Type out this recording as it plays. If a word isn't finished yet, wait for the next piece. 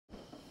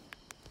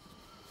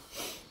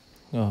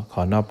ก็ข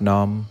อนอบน้อ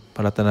มพร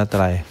ะรัตนต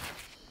รัย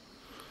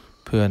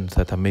เพื่อน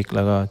สัทธมิกแ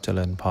ล้วก็เจ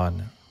ริญพร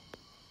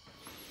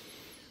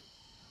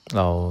เ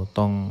รา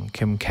ต้องเ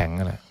ข้มแข็ง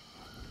แหละ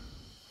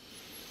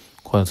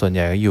คนส่วนให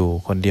ญ่ก็อยู่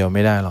คนเดียวไ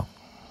ม่ได้หรอก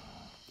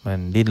มัน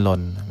ดิ้นร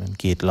นมัน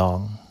กรีดร้อง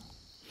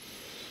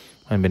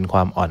มันเป็นคว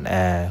ามอ่อนแอ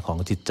ของ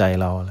จิตใจ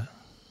เราแหละ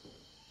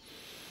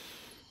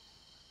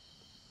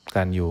ก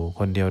ารอยู่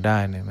คนเดียวได้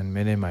เนี่ยมันไ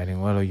ม่ได้หมายถึง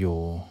ว่าเราอยู่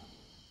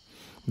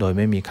โดยไ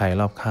ม่มีใคร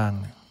รอบข้าง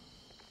เนี่ย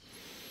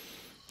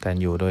การ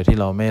อยู่โดยที่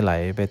เราไม่ไหล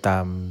ไปตา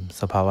ม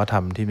สภาวธร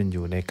รมที่มันอ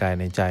ยู่ในกาย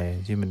ในใจ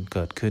ที่มันเ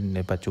กิดขึ้นใน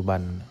ปัจจุบั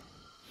น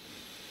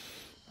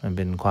มันเ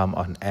ป็นความ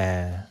อ่อนแอ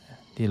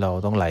ที่เรา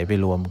ต้องไหลไป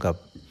รวมกับ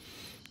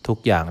ทุก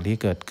อย่างที่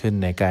เกิดขึ้น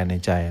ในกายใน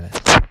ใจนะ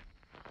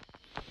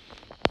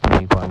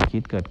มีความคิ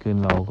ดเกิดขึ้น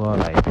เราก็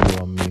ไหลไปร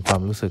วมมีควา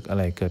มรู้สึกอะ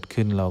ไรเกิด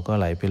ขึ้นเราก็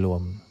ไหลไปรว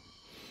ม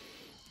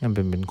นั่น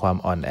เป็นความ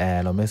อ่อนแอ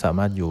เราไม่สาม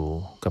ารถอยู่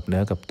กับเนื้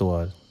อกับตัว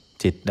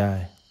จิตได้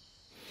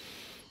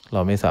เร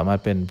าไม่สามารถ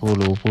เป็นผู้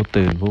รู้ผู้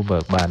ตื่นผู้เ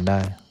บิกบานไ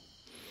ด้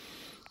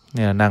เ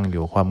นี่ยนั่งอ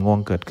ยู่ความง่วง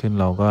เกิดขึ้น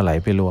เราก็ไหล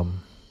ไปรวม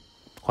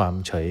ความ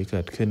เฉยเ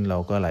กิดขึ้นเรา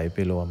ก็ไหลไป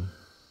รวม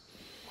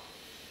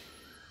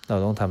เรา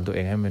ต้องทำตัวเอ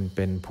งให้มันเ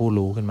ป็นผู้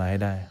รู้ขึ้นมาให้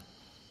ได้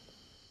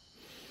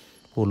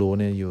ผู้รู้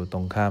เนี่ยอยู่ต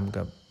รงข้าม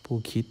กับผู้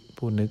คิด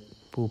ผู้นึก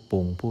ผู้ปรุ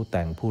งผู้แ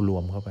ต่งผู้รว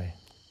มเข้าไป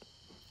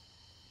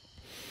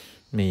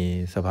มี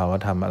สภาว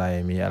ธรรมอะไร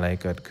มีอะไร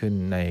เกิดขึ้น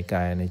ในก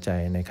ายในใจ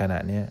ในขณะ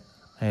นี้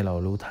ให้เรา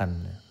รู้ทัน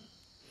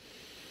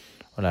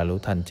เวลารู้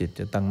ทันจิต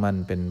จะตั้งมั่น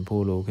เป็นผู้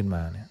รู้ขึ้นม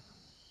าเนี่ย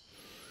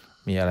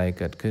มีอะไร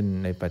เกิดขึ้น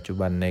ในปัจจุ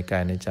บันในกา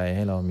ยในใจใ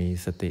ห้เรามี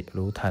สติ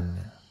รู้ทัน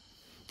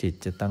จิต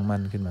จะตั้งมั่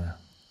นขึ้นมา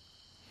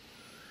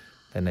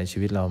แต่ในชี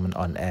วิตเรามัน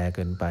อ่อนแอเ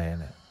กินไป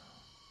นะ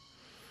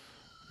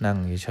นั่ง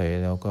เฉย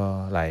ๆแล้วก็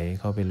ไหล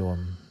เข้าไปรวม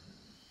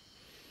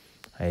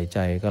หายใจ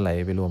ก็ไหล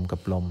ไปรวมกั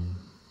บลม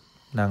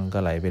นั่งก็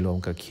ไหลไปรวม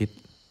กับคิด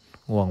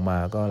ง่วงมา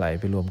ก็ไหล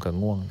ไปรวมกับ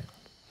ง่วง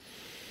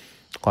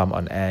ความอ่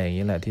อนแออย่าง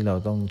นี้แหละที่เรา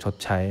ต้องชด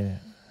ใช้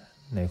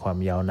ในความ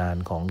ยาวนาน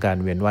ของการ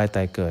เวียนว่ายต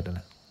ายเกิด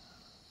นะ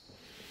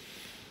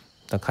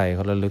ถ้าใครเข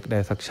าระลึกได้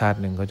สักชาติ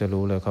หนึ่งเขาจะ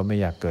รู้เลยเขาไม่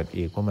อยากเกิด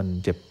อีกเพราะมัน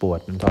เจ็บปวด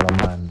มันทร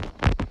มาน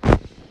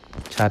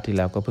ชาติที่แ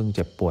ล้วก็เพิ่งเ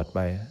จ็บปวดไป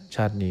ช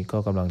าตินี้ก็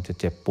กำลังจะ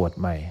เจ็บปวด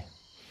ใหม่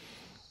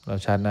แล้ว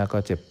ชาติหน้าก็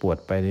เจ็บปวด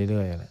ไปเ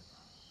รื่อยๆแหละ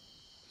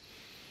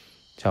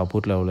ชาวพุท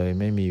ธเราเลย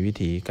ไม่มีวิ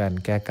ธีการ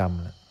แก้กรรม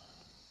นะ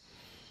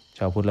ช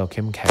าวพุทธเราเ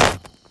ข้มแข็ง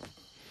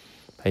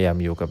พยายาม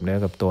อยู่กับเนื้อ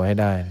กับตัวให้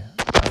ได้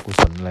อกุ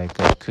ศลอะไรเ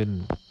กิดขึ้น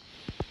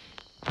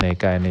ใน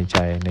กายในใจ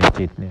ใน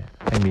จิตเนี่ย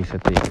ให้มีส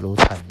ติรู้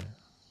ทัน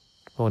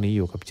พวกนี้อ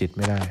ยู่กับจิตไ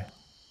ม่ได้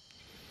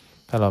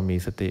ถ้าเรามี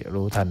สติ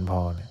รู้ทันพ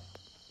อเนี่ย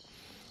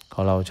ข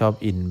องเราชอบ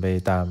อินไป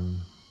ตาม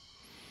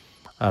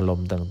อารม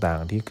ณ์ต่าง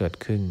ๆที่เกิด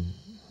ขึ้น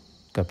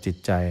กับจิต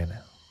ใจน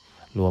ะ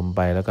รวมไป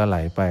แล้วก็ไหล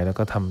ไปแล้ว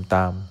ก็ทำต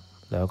าม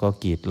แล้วก็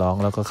กรีดร้อง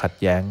แล้วก็ขัด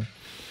แย้ง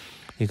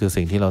นี่คือ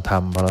สิ่งที่เราท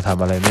ำพอเราท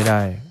ำอะไรไม่ไ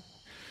ด้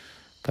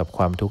กับค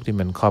วามทุกข์ที่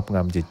มันครอบง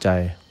ำจิตใจ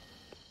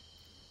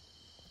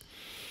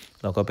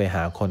เราก็ไปห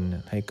าคน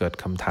ให้เกิด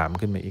คำถาม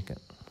ขึ้นมาอีก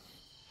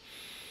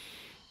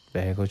ไป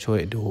ให้เขาช่วย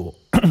ดู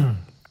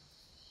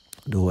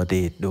ดูอ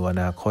ดีตดูอ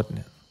นาคตเ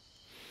นี่ย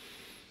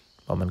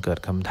พอมันเกิด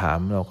คำถาม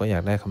เราก็อยา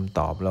กได้คำต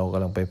อบเราก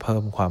ำลังไปเพิ่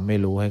มความไม่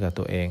รู้ให้กับ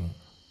ตัวเอง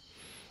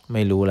ไ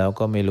ม่รู้แล้ว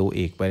ก็ไม่รู้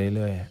อีกไปเ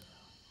รื่อย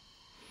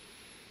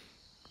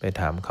ๆไป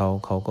ถามเขา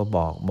เขาก็บ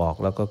อก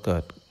แล้วก็เกิ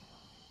ด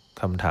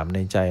คำถามใน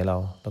ใจเรา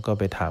แล้วก็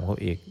ไปถามเขา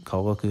อีกเขา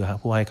ก็คือ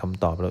ผู้ให้ค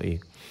ำตอบเราอีก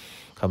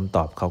คำต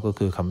อบเขาก็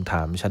คือคำถ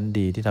ามชั้น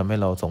ดีที่ทำให้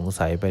เราสง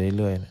สัยไป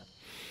เรื่อย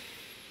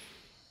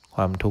ๆค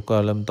วามทุกข์ก็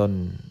เริ่มต้น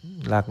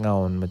รากเหง้า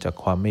มันมาจาก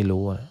ความไม่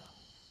รู้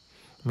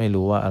ไม่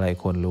รู้ว่าอะไร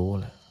ควรรู้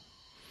แหละ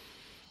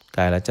ก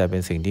ายและใจเป็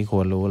นสิ่งที่ค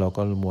วรรู้เรา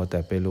ก็มัวแต่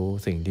ไปรู้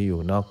สิ่งที่อยู่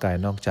นอกกาย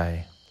นอกใจ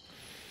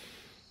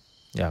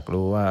อยาก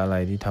รู้ว่าอะไร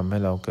ที่ทำให้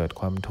เราเกิด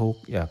ความทุกข์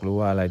อยากรู้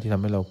ว่าอะไรที่ท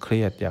ำให้เราเครี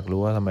ยดอยากรู้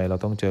ว่าทำไมเรา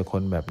ต้องเจอค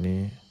นแบบนี้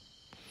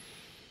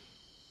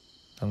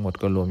ทั้งหมด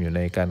ก็รวมอยู่ใ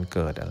นการเ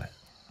กิดอะไร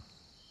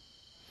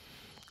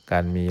กา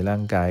รมีร่า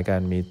งกายกา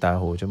รมีตา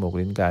หูจมูก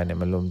ลิ้นกายเนี่ย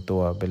มันรวมตั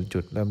วเป็นจุ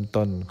ดเริ่ม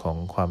ต้นของ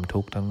ความทุ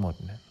กข์ทั้งหมด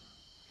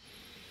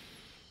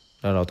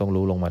แล้วเราต้อง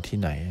รู้ลงมาที่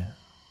ไหน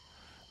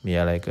มี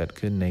อะไรเกิด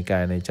ขึ้นในกา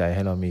ยในใจใ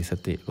ห้เรามีส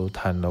ติรู้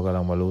ทันเรากำ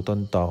ลังมารู้ต้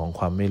นตอของ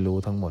ความไม่รู้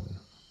ทั้งหมด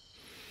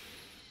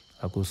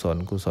อกุศล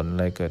กุศลอะ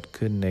ไรเกิด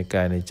ขึ้นในก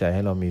ายในใจใ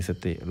ห้เรามีส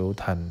ติรู้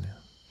ทัน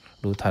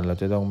เรา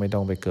จะไม่ต้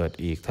องไปเกิด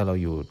อีกถ้าเรา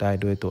อยู่ได้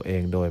ด้วยตัวเอ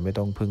งโดยไม่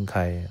ต้องพึ่งใค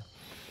ร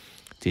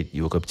จิตอ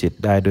ยู่กับจิต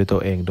ได้ด้วยตั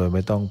วเองโดยไ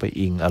ม่ต้องไป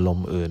อิงอารม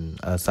ณ์อื่น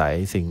อาศัย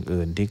สิ่ง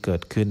อื่นที่เกิ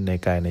ดขึ้นใน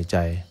กายในใจ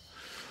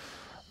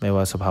ไม่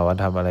ว่าสภาวะ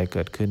ธรรมอะไรเ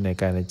กิดขึ้นใน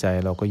กายในใจ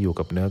เราก็อยู่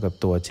กับเนื้อกับ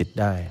ตัวจิต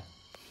ได้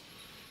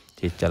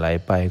จิตจะไหล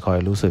ไปคอย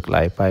รู้สึกไหล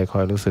ไปค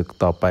อยรู้สึก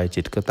ต่อไป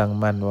จิตก็ตั้ง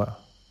มั่นว่า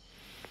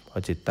พอ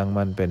จิตตั้ง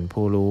มั่นเป็น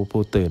ผู้รู้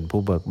ผู้ตื่น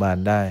ผู้เบิกบาน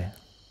ได้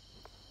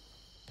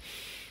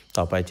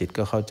ต่อไปจิต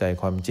ก็เข้าใจ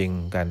ความจริง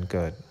การเ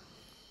กิด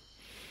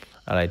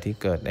อะไรที่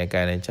เกิดในก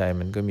ายในใจ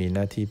มันก็มีห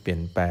น้าที่เปลี่ย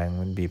นแปลง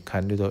มันบีบคั้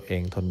นด้วยตัวเอ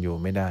งทนอยู่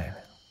ไม่ได้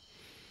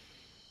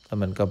แล้ว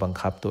มันก็บัง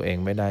คับตัวเอง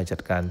ไม่ได้จั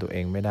ดการตัวเอ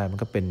งไม่ได้มัน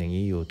ก็เป็นอย่าง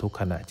นี้อยู่ทุก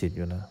ขณะจิตอ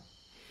ยู่นะ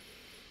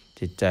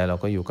จิตใจเรา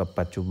ก็อยู่กับ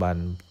ปัจจุ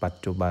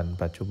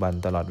บัน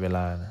ตลอดเวล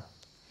านะ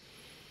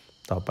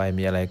ต่อไป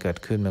มีอะไรเกิด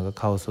ขึ้นมันก็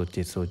เข้าสู่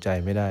จิตสู่ใจ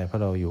ไม่ได้เพรา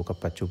ะเราอยู่กับ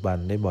ปัจจุบัน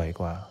ได้บ่อย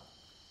กว่า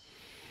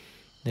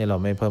นี่เรา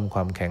ไม่เพิ่มคว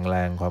ามแข็งแร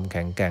งความแ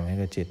ข็งแกร่งให้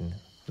กับจิต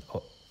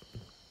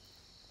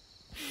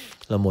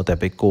เราโมแต่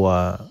ไปกลัว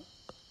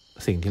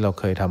สิ่งที่เรา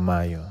เคยทำมา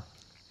อยู่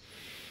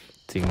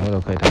สิ่งที่เรา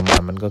เคยทำมา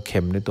มันก็เค็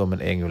มด้วยตัวมัน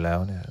เองอยู่แล้ว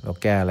เนี่ยเรา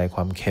แก้อะไรค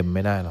วามเค็มไ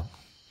ม่ได้หรอก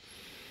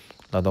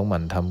เราต้องห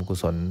มั่นทำกุ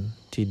ศล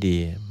ที่ดี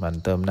หมั่น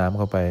เติมน้ำเ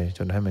ข้าไปจ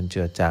นให้มันเ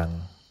จือจาง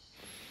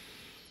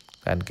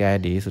การแก้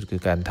ดีที่สุดคื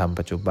อการทำ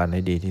ปัจจุบันใ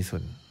ห้ดีที่สุ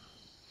ด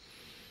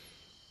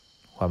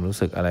ความรู้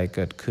สึกอะไรเ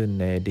กิดขึ้น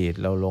ในอดีต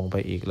เราลงไป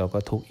อีกเราก็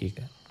ทุกข์อีก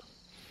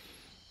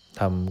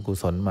ทำกุ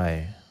ศลใหม่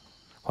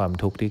ความ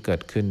ทุกข์ที่เกิ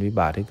ดขึ้นวิ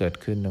บากที่เกิด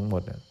ขึ้นทั้งหม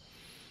ด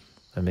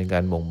มันเป็นกา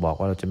รบ่งบอก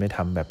ว่าเราจะไม่ท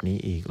ำแบบนี้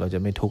อีกเราจะ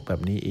ไม่ทุกข์แบ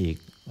บนี้อีก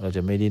เราจ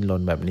ะไม่ดิ้นร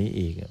นแบบนี้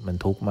อีกมัน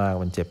ทุกข์มาก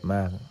มันเจ็บม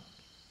าก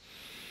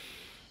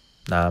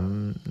น้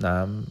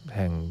ำแ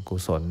ห่งกุ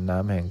ศลน้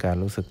ำแห่งการ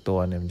รู้สึกตัว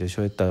เนี่ยมันจะ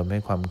ช่วยเติมให้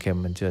ความเค็ม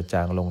มันเจือจ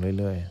างลง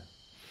เรื่อย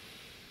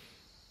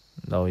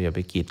ๆเราอย่าไป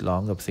กรีดร้อ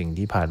งกับสิ่ง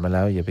ที่ผ่านมาแ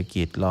ล้วอย่าไปก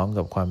รีดร้อง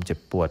กับความเจ็บ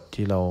ปวด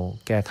ที่เรา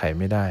แก้ไข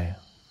ไม่ได้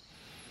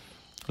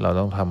เรา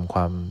ต้องทำคว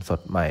ามส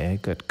ดใหม่ให้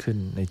เกิดขึ้น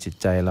ในจิต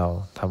ใจเรา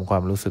ทำควา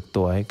มรู้สึก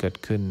ตัวให้เกิด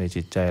ขึ้นใน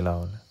จิตใจเรา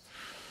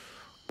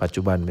ปัจ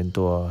จุบันเป็น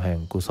ตัวแห่ง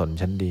กุศล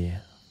ชั้นดี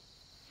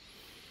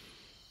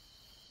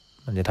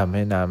มันจะทำใ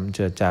ห้น้ำเ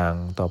จือจาง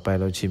ต่อไป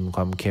เราชิมค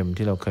วามเค็ม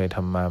ที่เราเคยท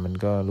ำมามัน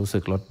ก็รู้สึ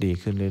กลดดี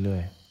ขึ้นเรื่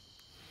อย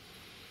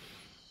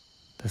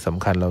ๆแต่ส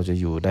ำคัญเราจะ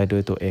อยู่ได้ด้ว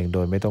ยตัวเองโด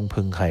ยไม่ต้อง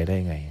พึ่งใครได้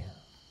ไง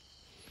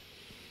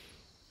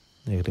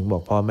นี่ถึงบอ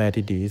กพ่อแม่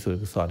ที่ดีที่สุด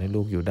คือสอนให้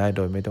ลูกอยู่ได้โ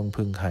ดยไม่ต้อง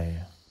พึ่งใคร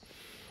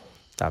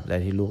ตราบใด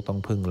ที่ลูกต้อง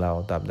พึ่งเรา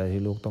ตราบใด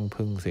ที่ลูกต้อง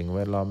พึ่งสิ่งแว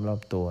ดล้อมรอ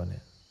บตัวเนี่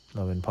ยเร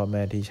าเป็นพ่อแ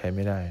ม่ที่ใช้ไ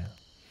ม่ได้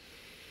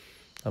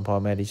ถ้าพ่อ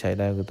แม่ที่ใช้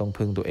ได้คือต้อง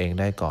พึ่งตัวเอง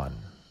ได้ก่อน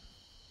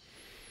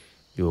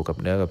อยู่กับ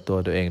เนื้อกับตัว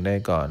เองได้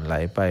ก่อนไหล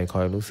ไปค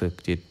อยรู้สึก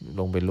จิต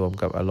ลงไปรวม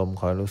กับอารมณ์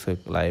คอยรู้สึก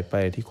ไหลไป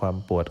ที่ความ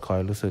ปวดคอย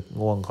รู้สึก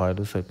ง่วงคอย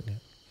รู้สึกเนี่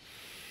ย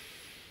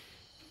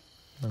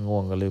ง่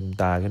วงก็ลืม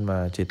ตาขึ้นมา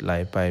จิตไหล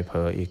ไปเผล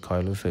ออีกคอย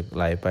รู้สึกไ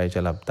หลไปจะ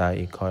หลับตา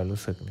อีกคอยรู้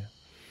สึกเนี่ย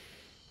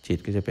จิต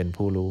ก็จะเป็น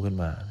ผู้รู้ขึ้น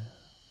มา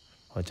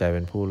พอใจเ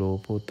ป็นผู้รู้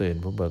ผู้ตื่น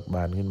ผู้เบิกบ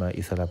านขึ้นมา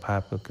อิสรภา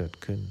พก็เกิด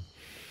ขึ้น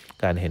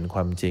การเห็นคว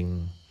ามจริง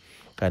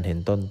การเห็น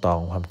ต้นตอ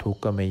ของความทุกข์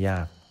ก็ไม่ย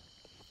าก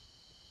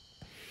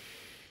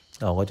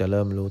เราก็จะเ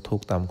ริ่มรู้ทุก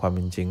ข์ตามความเ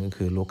ป็นจริงก็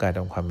คือรู้กายต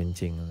ามความเป็น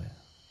จริงเลย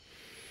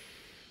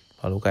พ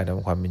อรู้กายตา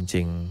มความเป็นจ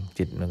ริง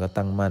จิตมันก็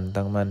ตั้ง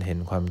มั่นเห็น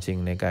ความจริง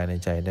ในกายใน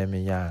ใจได้ไ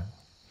ม่ยาก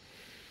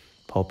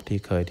ภพที่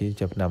เคยที่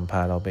จะนำพ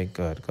าเราไปเ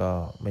กิดก็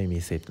ไม่มี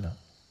สิทธิ์แล้ว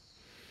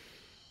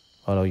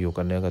เพราะเราอยู่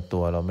กับเนื้อกับตั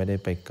วเราไม่ได้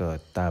ไปเกิด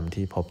ตาม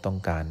ที่ภพต้อง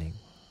การอีก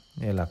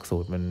นี่หลักสู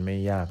ตรมันไม่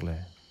ยากเลย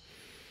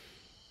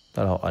ถ้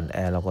าเราอ่อนแอ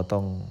เราก็ต้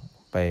อง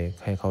ไป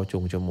ให้เขาจู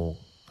งจมูก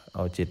เอ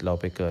าจิตเรา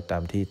ไปเกิดตา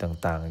มที่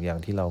ต่างๆอย่าง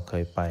ที่เราเค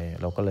ยไป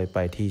เราก็เลยไป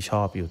ที่ช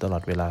อบอยู่ตลอ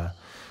ดเวลา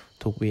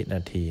ทุกวิน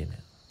าทีเนี่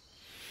ย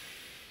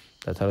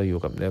แต่ถ้าเราอยู่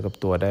กับเนื้อกับ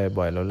ตัวได้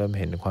บ่อยเราเริ่ม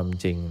เห็นความ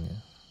จริง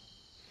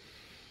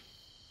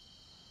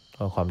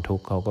ก็ความทุก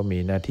ข์เขาก็มี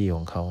หน้าที่ข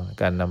องเขา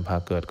การนำพา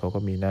เกิดเขาก็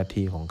มีหน้า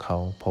ที่ของเขา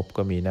ภพ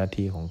ก็มีหน้า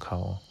ที่ของเขา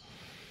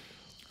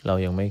เรา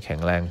ยังไม่แข็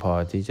งแรงพอ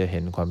ที่จะเห็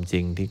นความจริ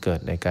งที่เกิด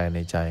ในกายใน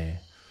ใจ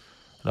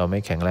เราไม่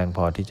แข็งแรงพ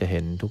อที่จะเห็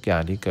นทุกอย่า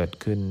งที่เกิด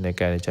ขึ้นใน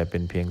กายในใจเป็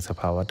นเพียงส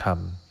ภาวธรรม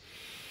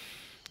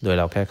โดย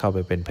เราแค่เข้าไป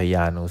เป็นพย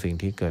านของสิ่ง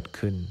ที่เกิด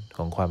ขึ้นข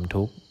องความ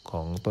ทุกข์ข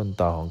องต้น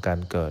ตอของการ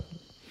เกิด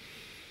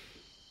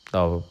เร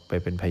าไป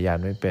เป็นพยาน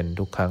ไม่เป็น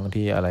ทุกครั้ง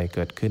ที่อะไรเ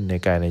กิดขึ้นใน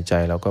กายในใจ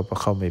เราก็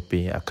เข้าไปปี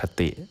อค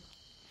ติ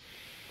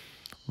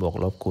บวก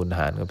ลบคูณห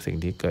ารกับสิ่ง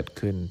ที่เกิด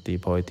ขึ้นตี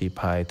โพยตี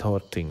พายโทษ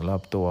สิ่งรอ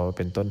บตัวว่าเ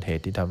ป็นต้นเห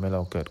ตุที่ทำให้เร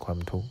าเกิดความ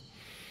ทุกข์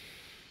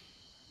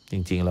จ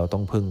ริงๆเราต้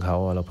องพึ่งเขา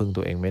เราพึ่ง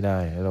ตัวเองไม่ได้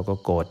แล้วเราก็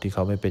โกรธที่เข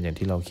าไม่เป็นอย่าง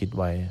ที่เราคิด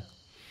ไว้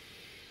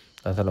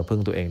แล้วถ้าเราพึ่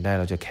งตัวเองได้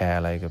เราจะแคร์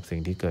อะไรกับสิ่ง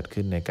ที่เกิด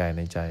ขึ้นในกายใ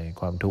นใจ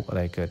ความทุกข์อะไ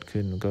รเกิด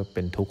ขึ้นมันก็เ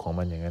ป็นทุกข์ของ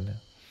มันอย่างนั้นนะ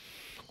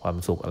ความ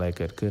สุขอะไร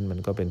เกิดขึ้นมัน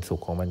ก็เป็นสุ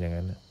ขของมันอย่าง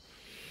นั้นนะ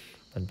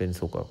มันเป็น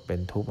สุขกับเป็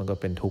นทุกข์มันก็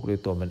เป็นทุกข์ด้วย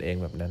ตัวมันเอง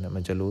แบบนั้นนะมั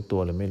นจะรู้ตัว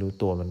หรือไม่รู้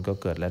ตัวมันก็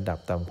เกิดและดับ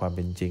ตามความเ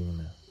ป็นจริง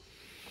นะ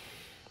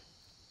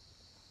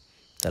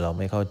แต่เรา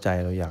ไม่เข้าใจ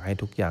เราอยากให้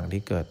ทุกอย่าง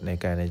ที่เกิดใน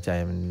กายในใจ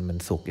มัน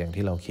สุขอย่าง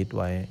ที่เราคิดไ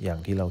ว้อย่าง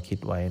ที่เราคิด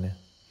ไว้นะ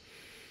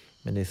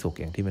ไม่ได้สุข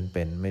อย่างที่มันเ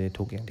ป็นไม่ได้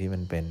ทุกข์อย่างที่มั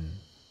นเป็น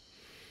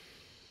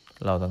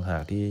เราต่างหา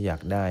กที่อยา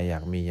กได้อยา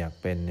กมีอยาก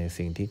เป็นใน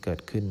สิ่งที่เกิด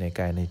ขึ้นใน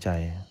กายในใจ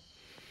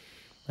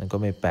มันก็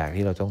ไม่แปลก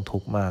ที่เราต้องทุ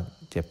กข์มาก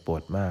เจ็บปว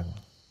ดมาก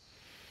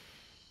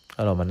แ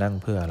ล้วเรามานั่ง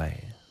เพื่ออะไร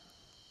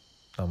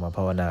เรามาภ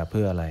าวนาเ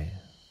พื่ออะไร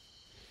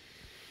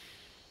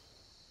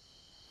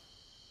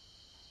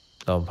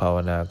เราภาว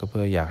นาก็เ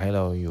พื่ออยากให้เ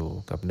ราอยู่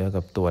กับเนื้อ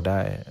กับตัวได้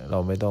เรา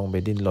ไม่ต้องไป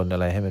ดิ้นรนอะ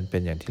ไรให้มันเป็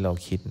นอย่างที่เรา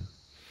คิด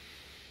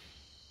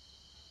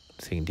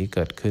สิ่งที่เ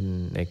กิดขึ้น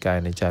ในกาย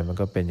ในใจมัน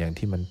ก็เป็นอย่าง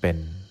ที่มันเป็น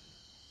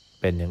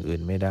อย่างอื่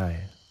นไม่ได้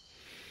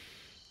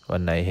วั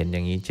นไหนเห็นอย่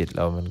างนี้จิตเ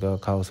รามันก็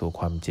เข้าสู่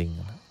ความจริง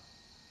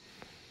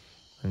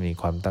มันมี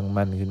ความตั้ง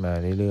มั่นขึ้นมา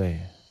เรื่อย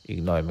ๆอีก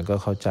หน่อยมันก็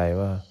เข้าใจ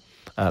ว่า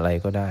อะไร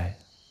ก็ได้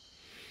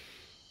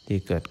ที่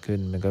เกิดขึ้น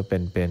มันก็เ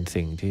ป็น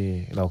สิ่งที่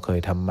เราเคย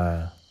ทำมา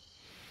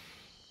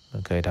มั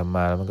นเคยทำม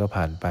าแล้วมันก็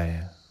ผ่านไป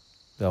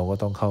เราก็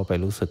ต้องเข้าไป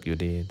รู้สึกอยู่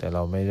ดี แต่เร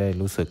าไม่ได้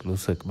รู้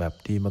สึกแบบ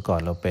ที่เมื่อก่อ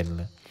นเราเป็น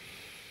เลย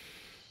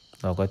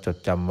เราก็จด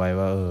จำไว้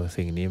ว่า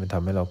สิ่งนี้มันท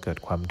ำให้เราเกิด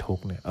ความทุก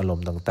ข์เนี่ยอารม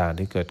ณ์ต่างๆ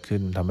ที่เกิดขึ้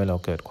นทำให้เรา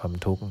เกิดความ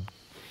ทุกข์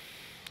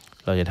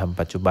เราจะทำ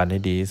ปัจจุบันให้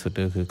ดีที่สุด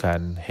ก็คือกา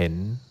รเห็น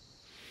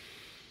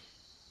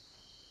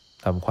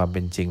ทำความเ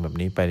ป็นจริงแบบ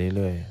นี้ไปเ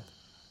รื่อย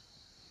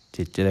ๆ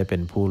จิตจะได้เป็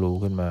นผู้รู้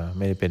ขึ้นมาไ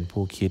ม่ได้เป็น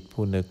ผู้คิด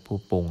ผู้นึกผู้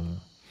ปรุง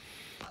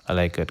อะไ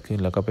รเกิดขึ้น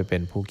แล้วก็ไปเป็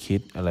นผู้คิ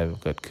ดอะไร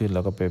เกิดขึ้นแล้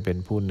วก็ไปเป็น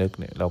ผู้นึก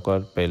เนี่ยเราก็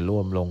ไปร่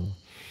วมลง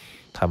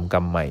ทำกร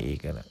รมใหม่อีก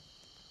นะ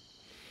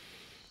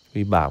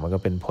วิบากมันก็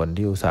เป็นผล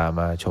ที่อุตส่าห์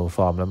มาโชว์ฟ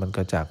อร์มแล้วมัน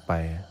ก็จากไป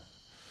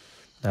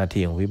หน้า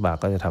ที่ของวิบาก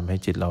ก็จะทำให้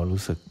จิตเรา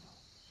รู้สึก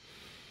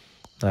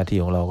หน้าที่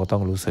ของเราก็ต้อ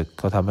งรู้สึกเ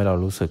ขาทำให้เรา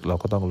รู้สึกเรา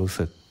ก็ต้องรู้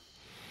สึก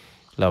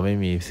เราไม่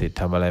มีสิทธิ์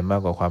ทำอะไรมา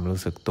กกว่าความรู้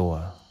สึกตัว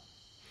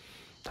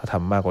ถ้าท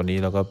ำมากกว่านี้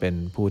เราก็เป็น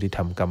ผู้ที่ท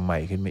ำกรรมใหม่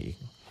ขึ้นมาอีก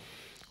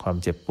ความ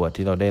เจ็บปวด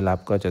ที่เราได้รับ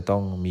ก็จะต้อ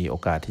งมีโอ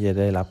กาสที่จะ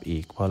ได้รับอี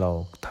กเพราะเรา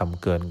ท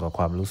ำเกินกว่าค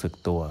วามรู้สึก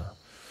ตัว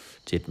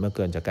จิตเมื่อเ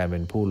กินจากการเป็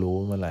นผู้รู้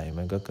เมื่อไหร่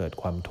มันก็เกิด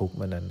ความทุกข์เ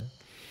มื่อนั้น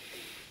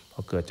พ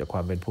อเกิดจากคว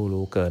ามเป็นผู้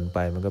รู้เกินไป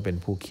มันก็เป็น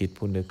ผู้คิด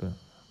ผู้นึก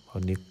พอ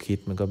นึกคิด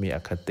มันก็มีอ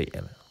คติ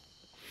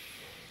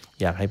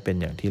อยากให้เป็น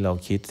อย่างที่เรา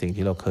คิดสิ่ง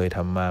ที่เราเคยท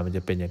ำมามันจ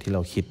ะเป็นอย่างที่เร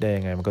าคิดได้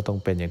ยังไงมันก็ต้อง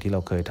เป็นอย่างที่เร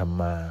าเคยท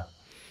ำมา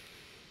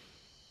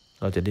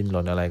เราจะดิ้นร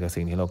นอะไรกับ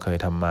สิ่งที่เราเคย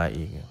ทำมา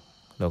อีก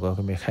เราก็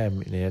ไม่แค่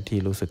ในหน้าที่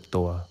รู้สึก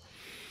ตัว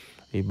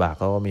วิบากเ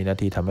ขาก็มีหน้า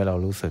ที่ทำให้เรา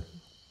รู้สึก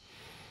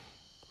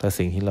แต่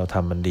สิ่งที่เราท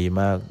ำมันดี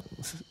มาก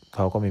เข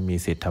าก็ไม่มี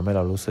สิทธิ์ทำให้เ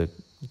รารู้สึก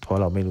เพราะ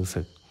เราไม่รู้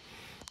สึก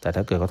แต่ถ้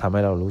าเกิดเขาทำใ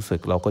ห้เรารู้สึก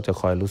เราก็จะ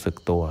คอยรู้สึก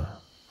ตัว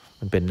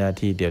มันเป็นหน้า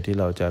ที่เดียวที่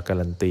เราจะกา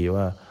รันตี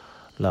ว่า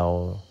เรา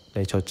ไ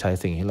ด้ชดใช้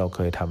สิ่งที่เราเค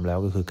ยทำแล้ว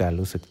ก็คือการ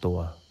รู้สึกตัว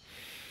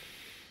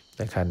แ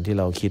ต่คันที่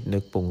เราคิดนึ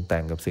กปรุงแต่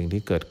งกับสิ่ง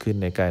ที่เกิดขึ้น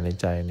ในกายใน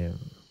ใจเนี่ย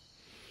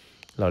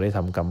เราได้ท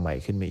ำกรรมใหม่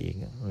ขึ้นมาอีก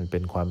มันเป็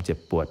นความเจ็บ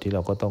ปวดที่เร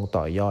าก็ต้อง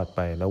ต่อยอดไป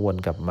แล้ววน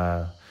กลับมา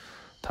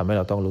ทำให้เ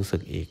ราต้องรู้สึ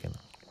กอีก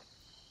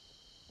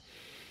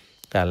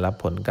การรับ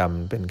ผลกรรม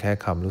เป็นแค่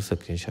คำรู้สึก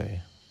เฉย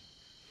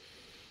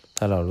ๆ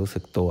ถ้าเรารู้สึ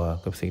กตัว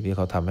กับสิ่งที่เข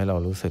าทำให้เรา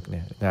รู้สึกเ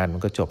นี่ยงานมั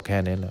นก็จบแค่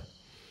นี้แหละ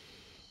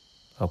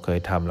เราเคย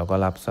ทำเราก็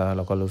รับซะเ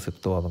ราก็รู้สึก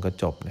ตัวมันก็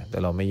จบเนี่ยแต่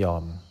เราไม่ยอ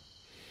ม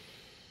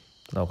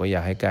เราก็อย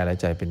ากให้กายและ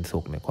ใจเป็นสุ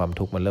ขเนี่ยความ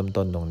ทุกข์มันเริ่ม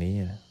ต้นตรงนี้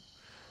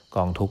ก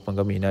องทุกข์มัน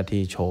ก็มีหน้า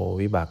ที่โชว์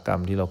วิบากกรร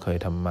มที่เราเคย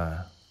ทำมา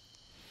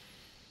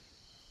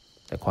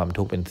แต่ความ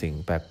ทุกข์เป็นสิ่ง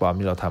แปลกปลอม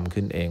ที่เราทำ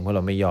ขึ้นเองเพราะเร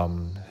าไม่ยอม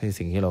ให้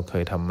สิ่งที่เราเค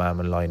ยทำมา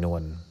มันลอยนว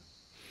ล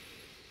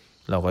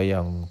เราก็ยั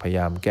งพยาย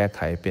ามแก้ไ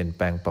ขเปลี่ยนแป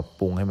ลงปรับ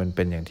ปรุงให้มันเ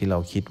ป็นอย่างที่เรา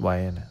คิดไว้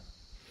นะ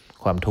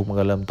ความทุกข์มัน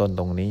ก็เริ่มต้น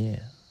ตรงนี้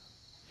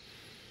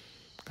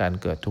การ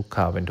เกิดทุกข์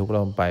ข่าวเป็นทุกข์เ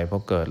ริ่มไปเพรา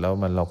ะเกิดแล้ว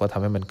เราก็ท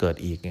ำให้มันเกิด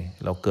อีกไง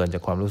เราเกินจา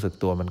กความรู้สึก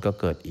ตัวมันก็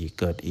เกิดอีก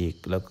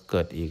แล้วก็เ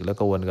กิดอีกแล้ว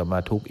ก็วนกลับมา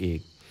ทุกข์อี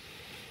ก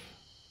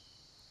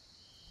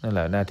นั่นแห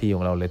ละหน้าที่ข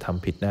องเราเลยท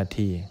ำผิดหน้า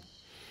ที่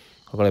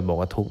เขาก็เลยบอก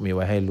ว่าทุกข์มีไ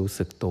ว้ให้รู้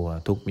สึกตัว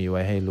ทุกข์มีไ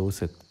ว้ให้รู้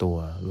สึกตั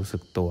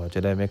วจะ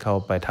ได้ไม่เข้า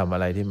ไปทำอะ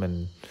ไรที่มัน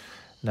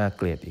น่าเ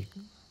กลียดอีก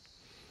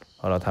พ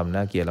อเราทำ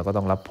น่าเกลียดเราก็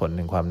ต้องรับผลแ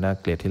ห่งความน่า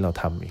เกลียดที่เรา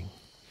ทำอีก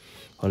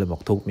เขาเลยบอ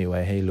กทุกข์มีไว้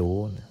ให้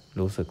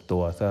รู้สึกตั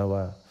วซะ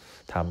ว่า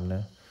ทำน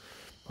ะ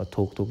พอ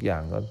ทุกอย่า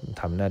งก็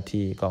ทำหน้า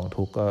ที่กอง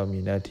ทุกข์ก็มี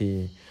หน้าที่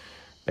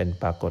เป็น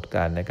ปรากฏก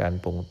ารณ์ในการ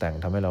ปรุงแต่ง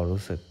ทำให้เรา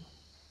รู้สึก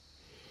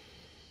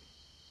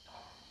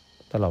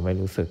ถ้าเราไม่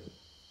รู้สึก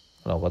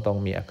เราก็ต้อง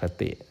มีอค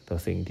ติต่อ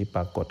สิ่งที่ป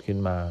รากฏขึ้น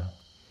มา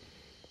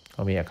เร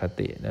ามีอค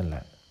ตินั่นแหล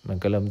ะมัน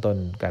ก็เริ่มต้น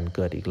การเ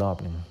กิดอีกรอบ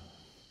หนึ่ง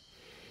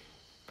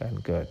การ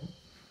เกิ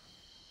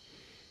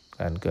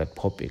ด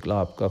พบอีกรอ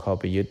บก็เข้า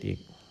ไปยึดอีก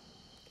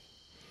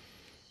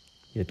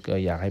ยึดก็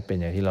อยากให้เป็น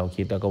อย่างที่เรา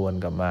คิดแล้วก็วน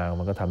กลับมา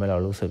มันก็ทำให้เรา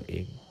รู้สึก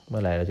อีกเมื่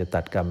อไหร่เราจะ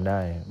ตัดกรรมได้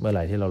เมื่อไห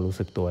ร่ที่เรารู้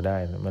สึกตัวได้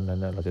เมื่อนั้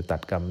นเราจะตั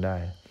ดกรรมได้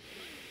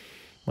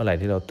เมื่อไหร่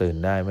ที่เราตื่น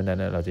ได้เมื่อนั้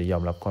นเราจะยอ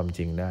มรับความ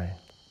จริงได้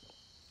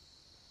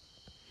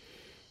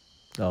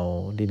เรา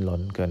ดิ้นร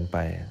นเกินไป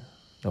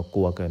เราก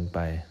ลัวเกินไป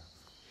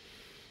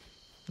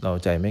เรา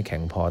ใจไม่แข็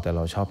งพอแต่เ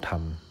ราชอบ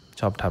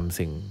ทำ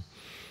สิ่ง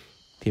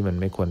ที่มัน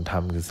ไม่ควรท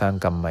ำคือสร้าง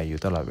กรรมใหม่อยู่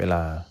ตลอดเวล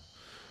า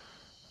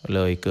เล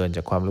ยเกินจ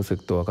ากความรู้สึก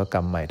ตัวก็กร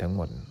รมใหม่ทั้งห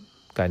มด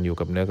การอยู่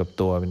กับเนื้อกับ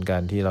ตัวเป็นกา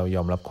รที่เราย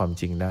อมรับความ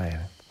จริงได้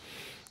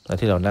แล้ว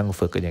ที่เรานั่ง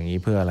ฝึกกันอย่างนี้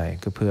เพื่ออะไร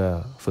ก็เพื่อ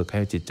ฝึกใ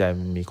ห้จิตใจ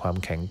มันมีความ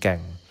แข็งแกร่ง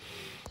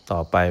ต่อ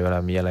ไปเวลา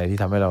มีอะไรที่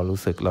ทำให้เรารู้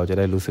สึกเราจะ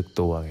ได้รู้สึก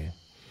ตัวไง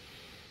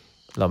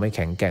เราไม่แ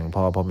ข็งแกร่งพ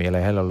อมีอะไร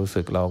ให้เรารู้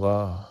สึกเราก็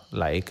ไ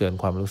หลเกิน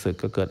ความรู้สึก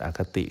ก็เกิดอค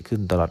ติขึ้น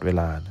ตลอดเว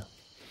ลาเ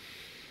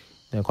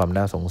นี่ยความ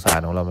น่าสงสาร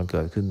ของเรามันเ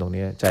กิดขึ้นตรง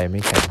นี้ใจไม่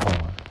แข็งพอ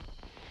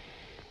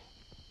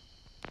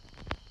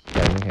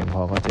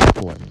ก็เจ็บ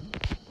ปวด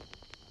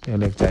เ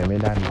รียกใจไม่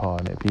ด้านพอ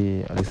เนี่ยพี่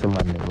อริส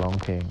มันหนึ่งร้อง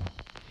เพลง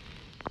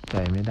ใจ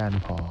ไม่ด้าน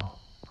พอ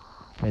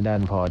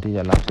ที่จ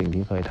ะรับสิ่ง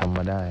ที่เคยทำม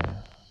าได้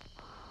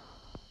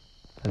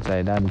ถ้าใจ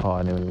ด้านพอ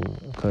เนี่ย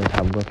เคยท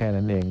ำก็แค่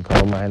นั้นเองเขา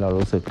มาให้เรา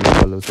รู้สึก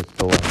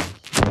ตัว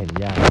ไม่เห็น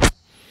ยาก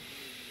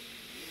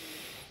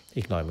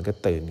อีกหน่อยมันก็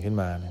ตื่นขึ้น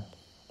มา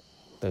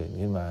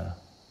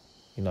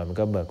อีกหน่อยมัน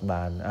ก็เบิกบ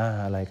าน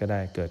อะไรก็ได้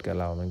เกิดกับ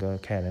เรามันก็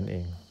แค่นั้นเอ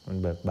งมัน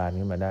เบิกบาน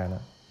ขึ้นมาได้แ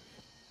ล้ว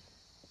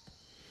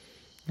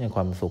เนี่ยค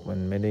วามสุขมัน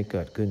ไม่ได้เ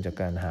กิดขึ้นจาก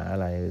การหาอะ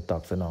ไรหรือตอ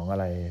บสนองอะ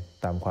ไร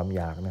ตามความอ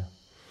ยากนะ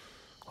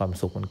ความ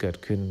สุขมันเกิด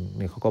ขึ้น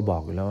นี่เขาก็บอ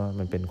กอยู่แล้วว่า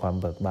มันเป็นความ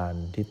เบิกบาน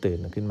ที่ตื่น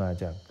ขึ้นมา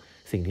จาก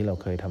สิ่งที่เรา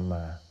เคยทำม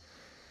า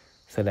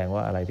แสดงว่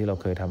าอะไรที่เรา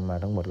เคยทำมา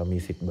ทั้งหมดเรามี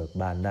สิทธิ์เบิก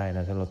บานได้น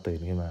ะถ้าเราตื่น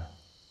ขึ้นมา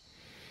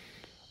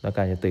แล้วก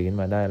ารจะตื่นขึ้น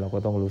มาได้เราก็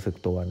ต้องรู้สึก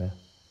ตัวนะ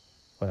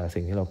ว่า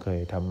สิ่งที่เราเคย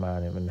ทำมา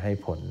เนี่ยมันให้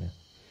ผลเ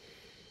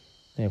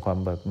นี่ยความ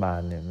เบิกบา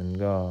นเนี่ยมัน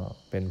ก็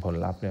เป็นผล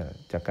ลัพธ์เนี่ย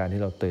จากการ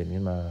ที่เราตื่น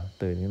ขึ้นมา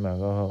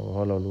ก็เพร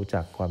าะเรารู้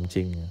จักความจ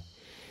ริง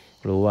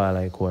รู้ว่าอะไ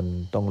รควร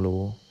ต้อง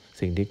รู้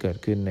สิ่งที่เกิด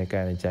ขึ้นในก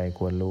ายในใจ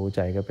ควรรู้ใ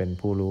จก็เป็น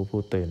ผู้รู้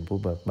ผู้ตื่นผู้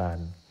เบิกบาน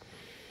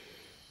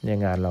เนี่ย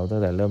งานเราตั้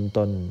งแต่เริ่ม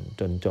ต้น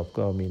จนจบ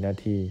ก็มีหน้า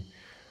ที่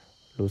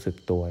รู้สึก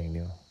ตัวอย่างเ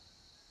ดียว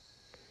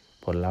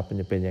ผลลัพธ์มัน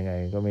จะเป็นยังไง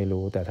ก็ไม่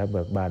รู้แต่ถ้าเ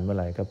บิกบานเมื่อไ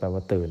หร่ก็แปลว่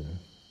าตื่น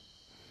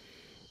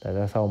แต่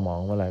ถ้าเศร้าหมอง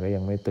เมื่อไหร่ก็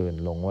ยังไม่ตื่น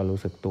หลงว่ารู้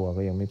สึกตัว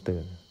ก็ยังไม่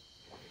ตื่น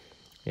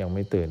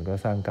ก็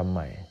สร้างกรรมให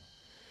ม่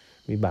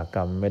วิบากกร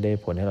รมไม่ได้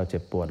ผลให้เราเจ็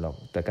บปวดหรอก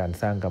แต่การ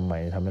สร้างกรรมใหม่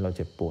ทำให้เราเ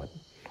จ็บปวด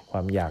คว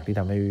ามอยากที่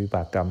ทำให้วิบ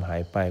ากกรรมหา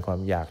ยไปความ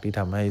อยากที่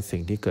ทำให้สิ่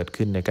งที่เกิด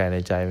ขึ้นในกายใน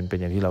ใจมันเป็น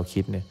อย่างที่เรา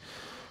คิดเนี่ย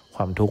ค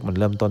วามทุกข์มัน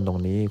เริ่มต้นตรง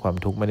นี้ความ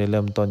ทุกข์ไม่ได้เ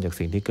ริ่มต้นจาก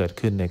สิ่งที่เกิด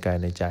ขึ้นในกาย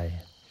ในใจ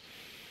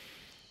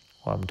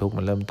ความทุกข์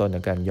มันเริ่มต้นจ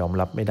ากการยอม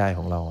รับไม่ได้ข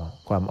องเรา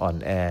ความอ่อน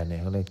แอเนี่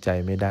ยเขาเรียกใจ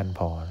ไม่ด้าน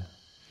พอ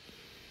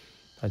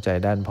ถ้าใจ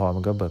ด้านพอมั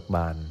นก็เบิกบ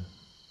าน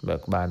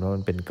เพราะ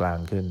มันเป็นกลาง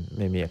ขึ้นไ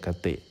ม่มีอค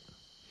ติ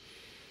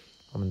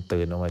มัน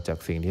ตื่นออกมาจาก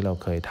สิ่งที่เรา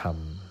เคยทำ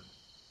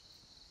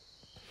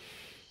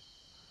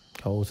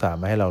เขาอุตส่าห์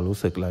ไม่ให้เรารู้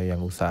สึกเรายัง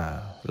อุตส่าห์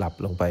หลับ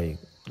ลงไปอีก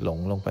หลง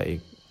ลงไปอี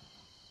ก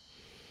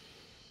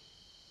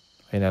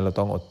เพราะนั้นเรา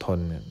ต้องอดทน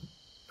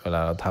เวลา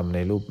เราทำใน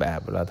รูปแบบ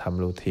เวลาท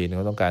ำรูทีนเข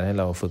าต้องการให้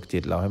เราฝึกจิ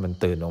ตเราให้มัน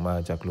ตื่นออกมา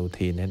จากรู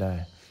ทีนให้ได้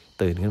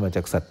ตื่นขึ้นมาจ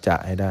ากสัจจะ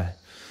ให้ได้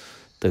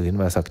ตื่นขึ้น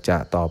มาสัจจะ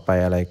ต่อไป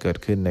อะไรเกิด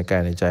ขึ้นในกา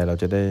ยในใจเรา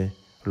จะได้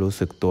รู้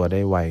สึกตัวไ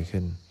ด้ไว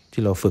ขึ้น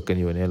ที่เราฝึกกัน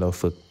อยู่เนี่ยเรา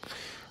ฝึก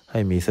ให้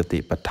มีสติ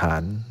ปัฏฐา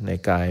นใน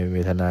กายเว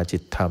ทนาจิ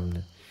ตธรรม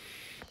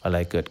อะไร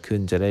เกิดขึ้น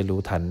จะได้รู้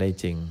ทันได้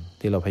จริง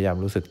ที่เราพยายาม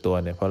รู้สึกตัว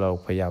เนี่ยเพราะเรา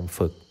พยายาม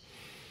ฝึ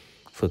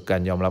กกา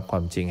รยอมรับคว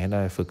ามจริงให้ไ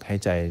ด้ฝึกให้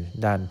ใจ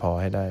ด้านพอ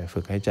ให้ได้ฝึ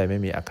กให้ใจไม่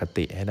มีอค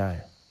ติให้ได้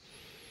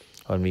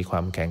มันมีคว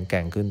ามแข็งแก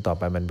ร่งขึ้นต่อ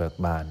ไปมันเบิก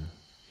บาน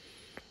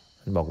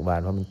มันบอกบาน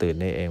เพราะมันตื่น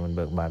ได้เองมันเ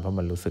บิกบานเพราะ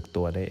มันรู้สึก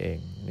ตัวได้เอง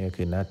นี่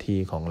คือหน้าที่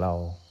ของเรา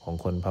ของ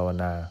คนภาว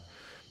นา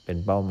เป็น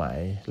เป้าหมาย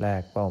แร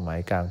กเป้าหมาย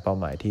กลางเป้า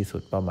หมายที่สุ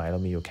ดเป้าหมายเรา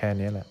มีอยู่แค่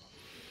นี้แหละ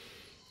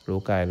รู้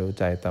กายรู้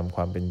ใจตามค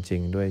วามเป็นจริ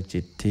งด้วยจิ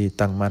ตที่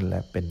ตั้งมั่นแล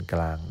ะเป็นก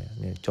ลางเ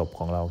นี่ยจบข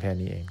องเราแค่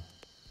นี้เอง